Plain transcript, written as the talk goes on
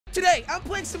Today, I'm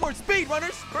playing some more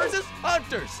speedrunners versus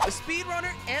hunters. The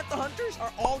speedrunner and the hunters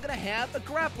are all gonna have a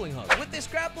grappling hook. With this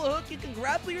grapple hook, you can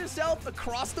grapple yourself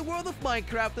across the world of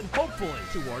Minecraft and hopefully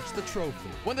towards the trophy.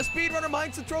 When the speedrunner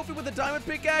mines the trophy with a diamond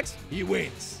pickaxe, he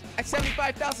wins. At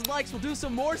 75,000 likes, we'll do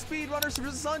some more speedrunners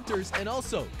versus hunters and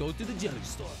also go to the jelly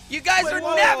store. You guys are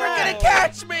never gonna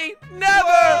catch me!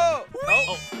 Never!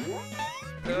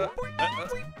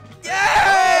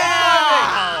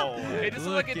 Yeah! Wow. It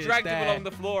doesn't look like it dragged him along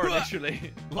the floor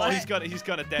initially. Oh, he's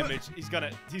gonna damage. He's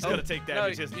gonna take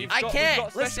damage. No, isn't he? I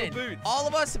can't. Listen, boots. all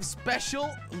of us have special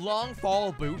long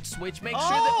fall boots, which make sure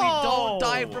that we don't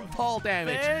die from fall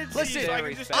damage. Fancy. Listen, So I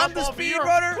can just I'm the jump off here.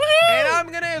 speedrunner, and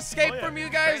I'm gonna escape from you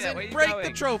guys Where and you break the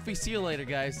going? trophy. See you later,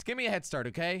 guys. Give me a head start,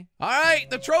 okay? All right,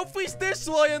 the trophy's this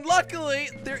way, and luckily,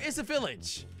 there is a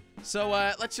village. So,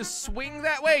 let's just swing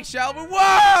that way, shall we?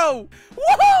 Whoa!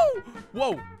 Whoa!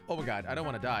 Whoa! Oh my god, I don't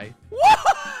want to die.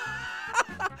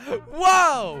 Whoa!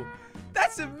 Whoa!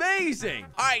 That's amazing!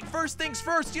 Alright, first things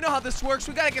first, you know how this works.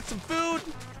 We gotta get some food.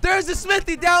 There's a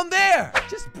smithy down there!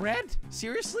 Just bread?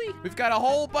 Seriously? We've got a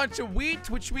whole bunch of wheat,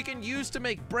 which we can use to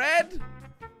make bread.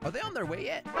 Are they on their way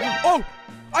yet? Oh!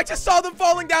 I just saw them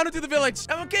falling down into the village.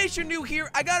 Now, in case you're new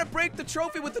here, I gotta break the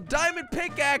trophy with a diamond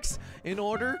pickaxe in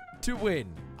order to win.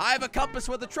 I have a compass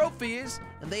where the trophy is,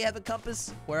 and they have a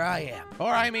compass where I am.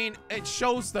 Or, I mean, it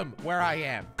shows them where I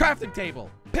am. Crafting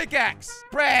table, pickaxe,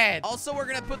 bread. Also, we're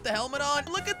gonna put the helmet on.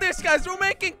 Look at this, guys. We're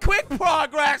making quick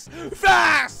progress.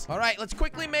 Fast! All right, let's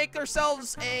quickly make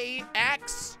ourselves a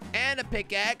axe and a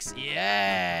pickaxe.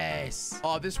 Yes!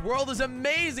 Oh, this world is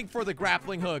amazing for the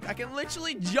grappling hook. I can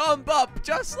literally jump up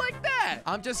just like that.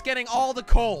 I'm just getting all the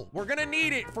coal. We're gonna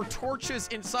need it for torches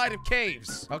inside of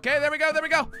caves. Okay, there we go, there we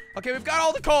go. Okay, we've got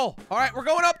all the coal. All right, we're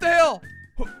going up the hill.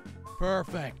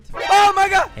 Perfect. Oh my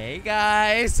god. Hey,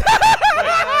 guys. Jelly,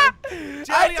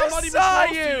 I I'm not even saw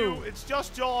close to you. It's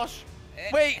just Josh.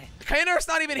 Wait, Kainer's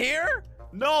not even here?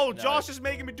 No, Josh is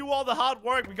making me do all the hard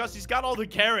work because he's got all the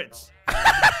carrots.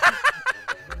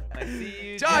 I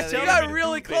see you, Josh, Jelly. you got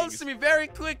really close to me very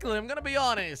quickly. I'm gonna be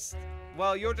honest.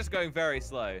 Well, you're just going very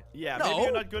slow. Yeah, No. maybe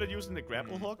you're not good at using the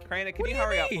grapple hook. Crainer, can What you do you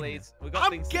hurry up, mean? please? We've got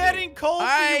I'm things getting cold All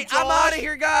for you, right, Josh. I'm out of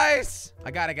here, guys.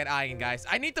 I gotta get iron, guys.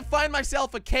 I need to find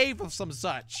myself a cave of some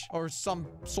such or some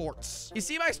sorts. You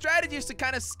see, my strategy is to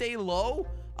kind of stay low.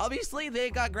 Obviously, they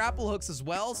got grapple hooks as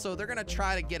well, so they're gonna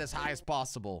try to get as high as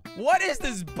possible. What is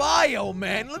this bio,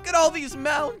 man? Look at all these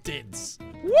mountains.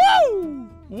 Woo!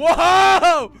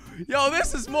 Whoa! Yo,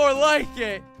 this is more like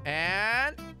it.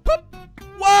 And poop.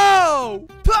 Whoa!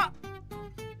 Pop!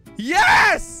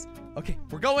 Yes! Okay,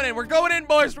 we're going in,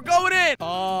 boys. We're going in.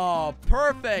 Oh,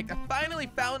 perfect. I finally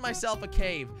found myself a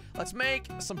cave. Let's make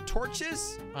some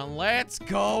torches and let's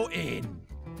go in.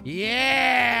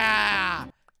 Yeah!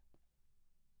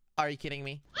 Are you kidding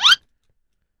me?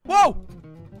 Whoa!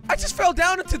 I just fell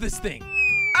down into this thing.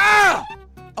 Ah!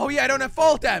 Oh, yeah, I don't have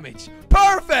fall damage.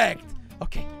 Perfect!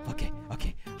 Okay, okay,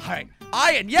 okay. All right.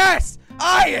 Iron, yes!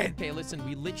 Iron! Okay, listen,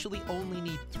 we literally only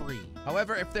need 3.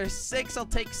 However, if there's 6, I'll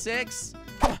take 6.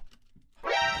 Come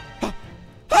on.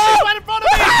 He's right in front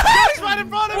of me! He's right in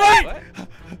front of me! What?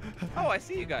 Oh, I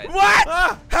see you guys. What?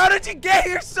 How did you get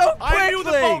here so quickly? I knew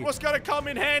the boat was gonna come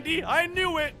in handy. I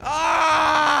knew it.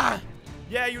 Ah!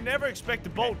 Yeah, you never expect the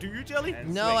boat, do you, Jelly?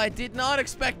 And No, swing. I did not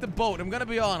expect the boat. I'm gonna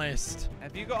be honest.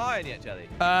 Have you got iron yet, Jelly?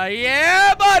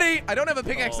 Yeah, buddy. I don't have a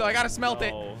pickaxe, so I gotta smelt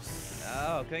it.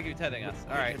 Oh, can I give you telling us?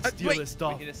 All right. Steal wait. this We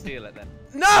stuff. can just steal it then.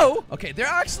 No! Okay, they're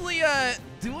actually,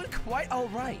 doing quite all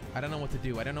right. I don't know what to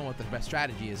do. I don't know what the best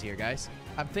strategy is here, guys.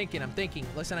 I'm thinking.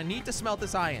 Listen, I need to smelt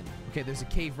this iron. Okay, there's a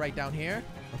cave right down here.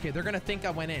 Okay, they're gonna think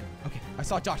I went in. Okay, I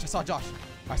saw Josh.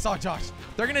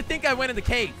 They're gonna think I went in the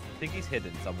cave. I think he's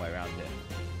hidden somewhere around here.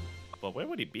 But where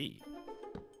would he be?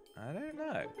 I don't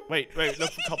know. Wait,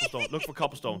 look for cobblestone. Look for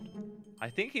cobblestone. I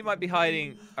think he might be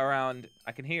hiding around.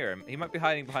 I can hear him. He might be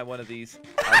hiding behind one of these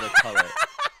other colors.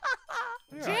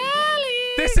 Jelly!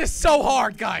 This is so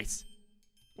hard, guys.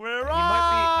 Where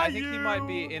I are think he might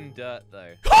be in dirt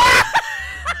though.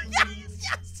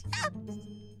 Yes.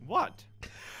 What?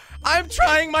 I'm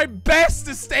trying my best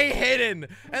to stay hidden,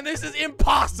 and this is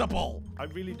impossible. I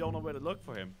really don't know where to look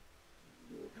for him.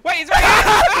 Wait, he's right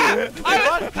here!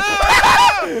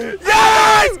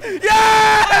 Yes!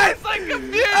 Yes! It's like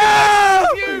confused! Oh!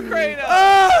 You,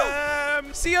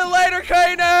 Crainer! See you later,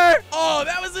 Kainer! Oh,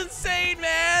 that was insane,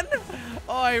 man!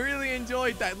 Oh, I really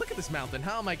enjoyed that. Look at this mountain.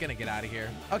 How am I gonna get out of here?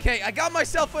 Okay, I got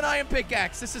myself an iron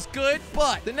pickaxe. This is good,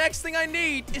 but the next thing I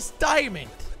need is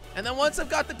diamond. And then once I've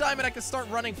got the diamond, I can start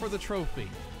running for the trophy.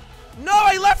 No,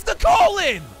 I left the coal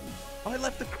in! Oh, I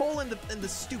left the coal in the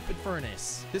stupid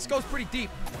furnace. This goes pretty deep.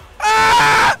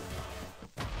 Ah!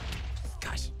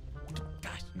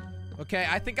 Okay,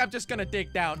 I think I'm just gonna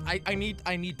dig down. I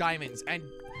need diamonds, and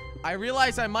I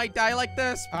realize I might die like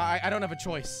this. I don't have a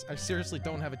choice. I seriously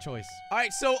don't have a choice. All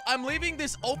right, so I'm leaving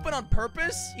this open on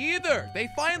purpose. Either they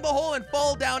find the hole and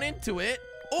fall down into it,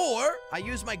 or I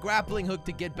use my grappling hook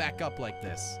to get back up like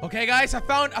this. Okay, guys, I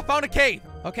found a cave.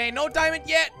 Okay, no diamond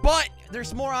yet, but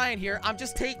there's more iron here. I'm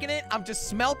just taking it. I'm just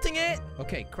smelting it.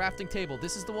 Okay, crafting table.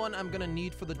 This is the one I'm gonna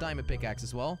need for the diamond pickaxe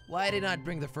as well. Why did I not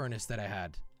bring the furnace that I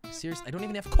had? Seriously, I don't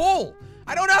even have coal.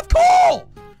 I don't have coal.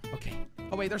 Okay.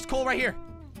 Oh, wait, there's coal right here.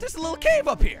 There's a little cave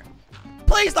up here.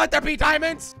 Please let there be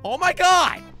diamonds. Oh, my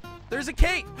God. There's a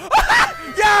cave.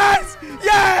 Yes!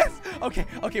 Yes!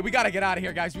 Okay, we gotta get out of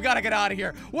here, guys. We gotta get out of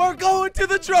here. We're going to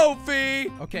the trophy.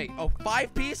 Okay,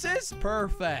 5 pieces?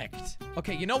 Perfect.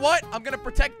 Okay, you know what? I'm gonna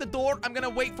protect the door. I'm gonna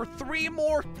wait for 3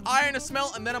 more iron to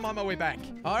smelt, and then I'm on my way back.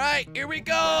 All right, here we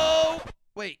go.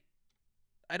 Wait,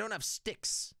 I don't have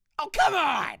sticks. Oh, come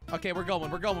on! Okay, we're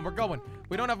going. We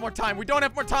don't have more time.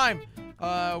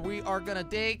 We are gonna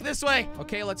dig this way.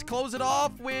 Okay, let's close it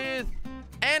off with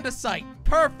andesite.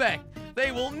 Perfect.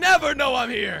 They will never know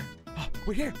I'm here. Oh,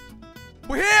 we're here.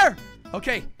 We're here.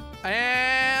 Okay,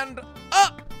 and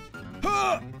up.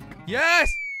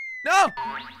 Yes. No.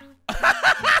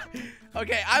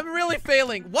 Okay, I'm really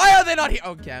failing. Why are they not here?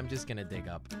 Okay, I'm just gonna dig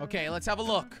up. Okay, let's have a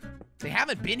look. They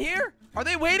haven't been here? Are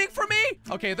they waiting for me?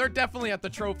 Okay, they're definitely at the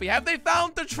trophy. Have they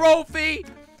found the trophy?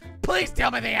 Please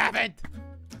tell me they haven't.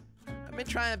 I've been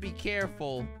trying to be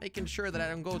careful, making sure that I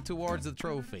don't go towards the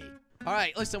trophy. All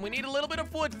right, listen, we need a little bit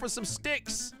of wood for some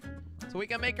sticks so we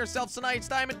can make ourselves a nice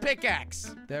diamond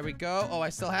pickaxe. There we go. Oh, I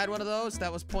still had one of those.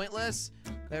 That was pointless.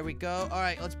 There we go. All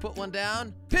right, let's put one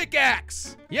down.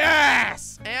 Pickaxe!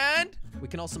 Yes! And we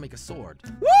can also make a sword.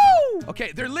 Woo!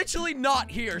 Okay, they're literally not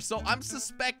here, so I'm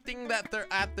suspecting that they're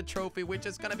at the trophy, which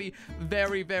is gonna be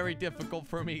very, very difficult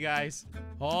for me, guys.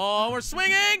 Oh, we're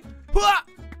swinging!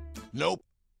 Nope.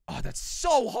 Oh, that's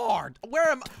so hard. Where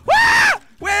am I? Ah!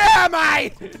 Where am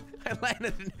I? I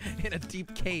landed in a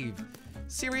deep cave.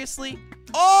 Seriously?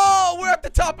 Oh, we're at the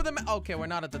top of the okay, we're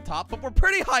not at the top, but we're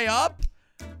pretty high up.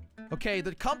 Okay,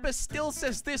 the compass still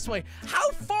says this way.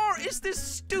 How far is this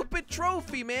stupid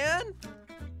trophy, man?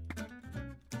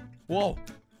 Whoa.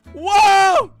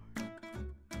 Whoa!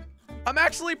 I'm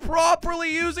actually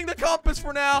properly using the compass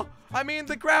for now. I mean,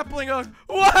 the grappling hook.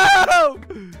 Whoa!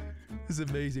 This is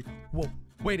amazing. Whoa,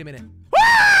 wait a minute.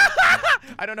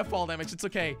 I don't have fall damage. It's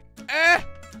okay.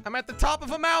 I'm at the top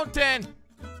of a mountain.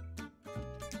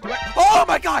 Oh,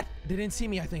 my God! They didn't see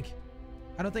me, I think.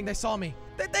 I don't think they saw me.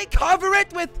 Did they cover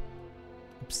it with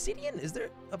obsidian? Is there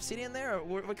obsidian there?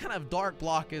 Or what kind of dark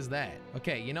block is that?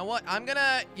 Okay, you know what? I'm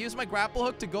gonna use my grapple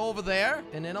hook to go over there,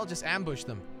 and then I'll just ambush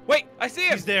them. Wait, I see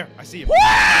him. He's there. I see him.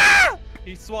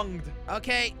 He swung.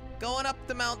 Okay, going up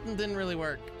the mountain didn't really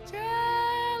work.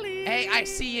 Jelly. Hey, I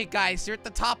see you guys. You're at the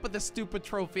top of the stupid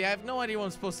trophy. I have no idea what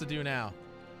I'm supposed to do now.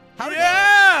 How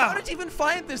did you even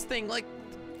find this thing? Like,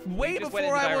 way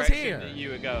before I was here. That you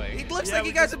were going. It looks like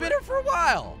you guys have been here for a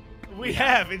while. We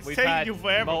have. It's We've taken had you for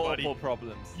everybody. multiple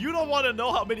problems. You don't want to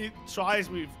know how many tries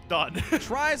we've done.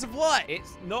 Tries of what?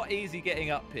 It's not easy getting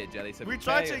up here, Jelly. So we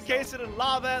tried to encase it in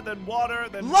lava, then water,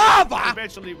 then lava.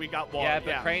 Eventually, we got water. Yeah,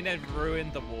 but Crane had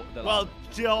ruined the water. Well,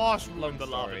 Josh ruined Long the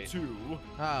lava story. too.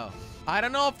 Oh, I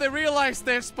don't know if they realize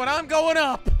this, but I'm going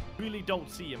up. Really don't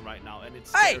see him right now, and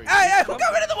it's Hey, scary. hey, who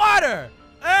got rid of the water?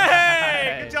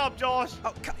 Hey, good job, Josh.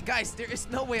 Oh, guys, there is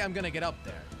no way I'm gonna get up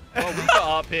there. Well, we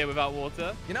got up here without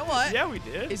water. You know what? Yeah, we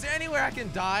did. Is there anywhere I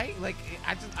can die? Like,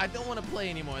 I don't want to play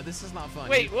anymore. This is not fun.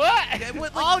 Wait, what?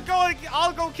 I'll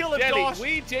go kill him, Jelly, Josh.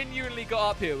 we genuinely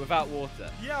got up here without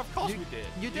water. Yeah, of course we did.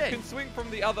 You You did. can swing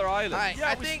from the other island. All right, Yeah,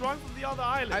 I we think sprung from the other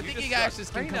island. I think you guys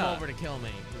just can come Trainer. over to kill me.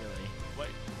 Really. Wait,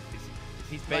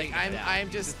 He's Like, baiting us down. I'm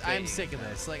He's I'm sick of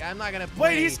this. Like, I'm not gonna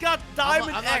play. wait, he's got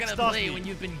diamond I'm not X, gonna play doesn't when he?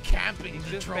 you've been camping He's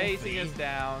the just trophy. baiting us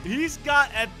down. He's got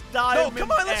a diamond No,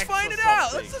 come on, let's X find or it out.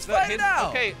 something. Let's just Look, find it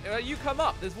out. Okay, you come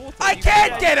up. There's water. I You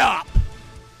can't up. get up.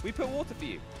 We put water for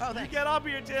you. Oh, You thanks. get up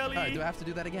here, Jelly. Oh, do I have to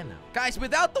do that again now? Guys,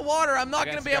 without the water, I'm not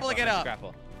gonna be able to get up.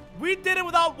 Grapple. We did it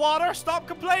without water. Stop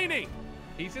complaining.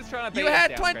 He's just trying to bait You us had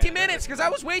down, 20 Crane. minutes because I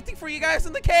was waiting for you guys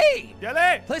in the cave.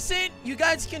 Jelly, Listen, you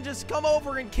guys can just come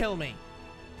over and kill me.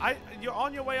 you're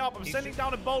on your way up. I'm He's sending just-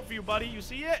 down a boat for you, buddy. You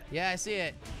see it? Yeah, I see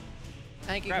it.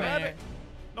 Thank you, Grab Grab Commander.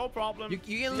 it. No problem. You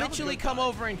can have a literally good come time.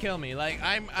 over and kill me. Like,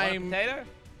 Want a potato?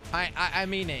 I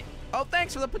mean it. Oh,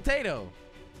 thanks for the potato.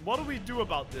 What do we do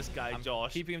about this guy, I'm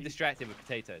Josh? keeping him distracted with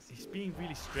potatoes. He's being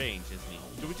really strange, isn't he?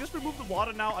 Do we just remove the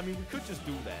water now? I mean, we could just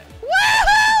do that.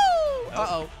 Woohoo!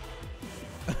 Uh-oh.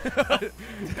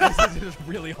 This is just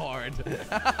really hard.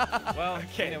 Well,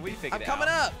 Okay. we figured I'm it coming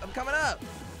out. up. I'm coming up.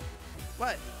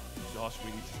 What? Josh,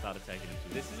 we need to start attacking him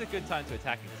too. This is a good time to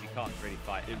attack him because he can't really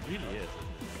fight. It really is,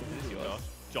 This is yours.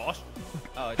 Josh.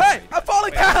 Oh, it's Hey, really- I'm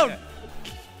falling Wait, down! okay.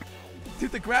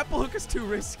 Dude, the grapple hook is too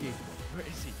risky. Where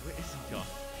is he? Where is he, Josh?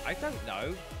 I don't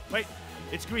know. Wait,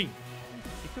 it's green.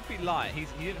 He could be lying. He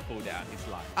didn't fall down. He's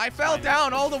lying. I fell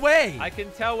down all the way. I can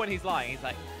tell when he's lying. He's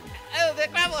like, oh, the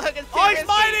grapple hook is too Oh, he's risky."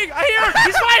 mining! I hear him!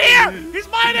 He's right here! He's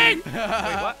mining! Wait,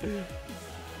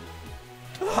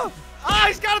 what? Ah,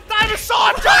 he's got a diamond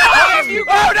sword! Oh, Josh! no,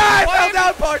 I fell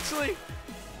down partially.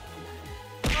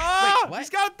 Ah, Wait, what? he's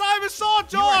got a diamond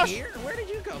sword, You are Josh! here? Where did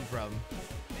you come from?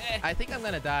 Eh. I think I'm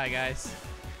gonna die, guys.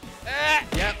 Eh.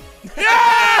 Yep. Yeah!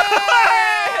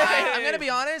 I'm gonna be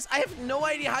honest. I have no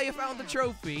idea how you found the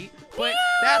trophy, but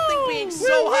that thing being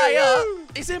so high up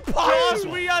is Josh,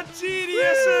 impossible. we are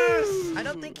geniuses! I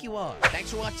don't think you are.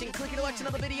 Thanks for watching. Click here to watch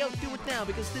another video. Do it now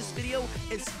because this video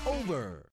is over.